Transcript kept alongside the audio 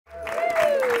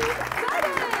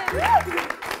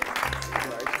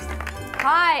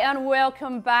Hi and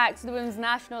welcome back to the Women's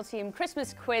National Team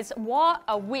Christmas Quiz. What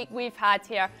a week we've had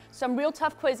here. Some real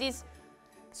tough quizzes,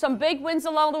 some big wins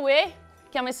along the way.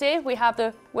 Can we say we have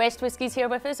the West Whiskies here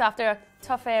with us after a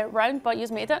tough round, but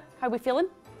you've made it. How are we feeling?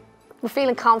 We're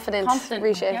feeling confident,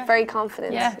 Risha. Yeah. Very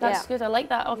confident. Yeah, that's good. I like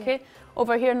that. Okay. Yeah.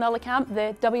 Over here in the other camp,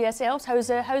 the WSL Elves.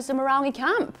 How's the morale in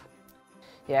camp?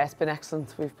 Yeah, it's been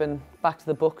excellent. We've been back to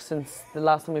the book since the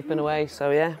last time we've been away,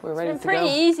 so yeah, we're ready to go. It's been pretty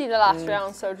easy the last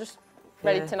round, so just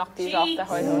ready to knock these off the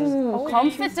high horse. Oh,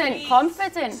 confident.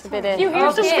 A bit in. You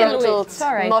hear some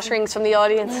disgruntled mutterings from the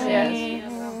audience.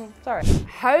 Sorry.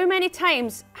 How many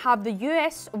times have the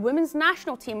US Women's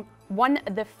National Team won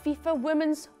the FIFA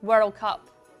Women's World Cup?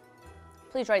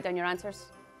 Please write down your answers.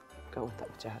 Go with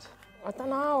that, Jad. I don't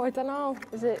know.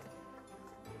 Is it?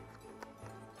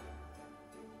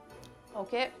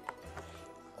 Okay.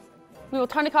 We will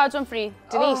turn the cards on free.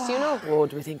 Denise, do you know? Oh,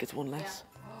 do we think it's one less?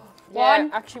 Yeah,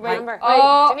 One. actually, wait.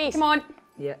 Oh, Denise. come on.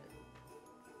 Yeah.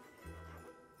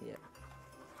 Yeah.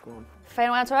 Go on.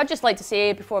 Final answer. I'd just like to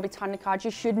say before we turn the cards,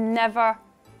 you should never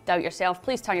doubt yourself.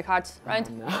 Please turn your cards round.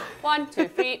 Oh, no. 1, 2,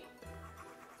 3.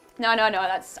 No,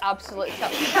 that's absolutely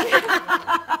tough.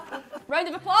 Round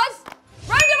of applause.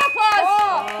 Round of applause.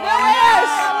 Oh. The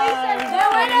winners. The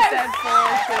winners.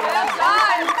 Well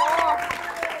done.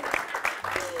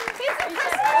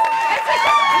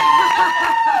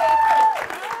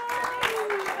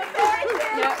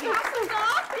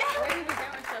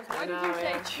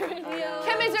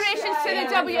 Commiserations to the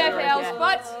WSL Elves,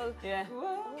 but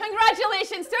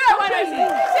congratulations to our winners.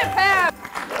 Superb.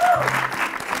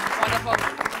 Wonderful.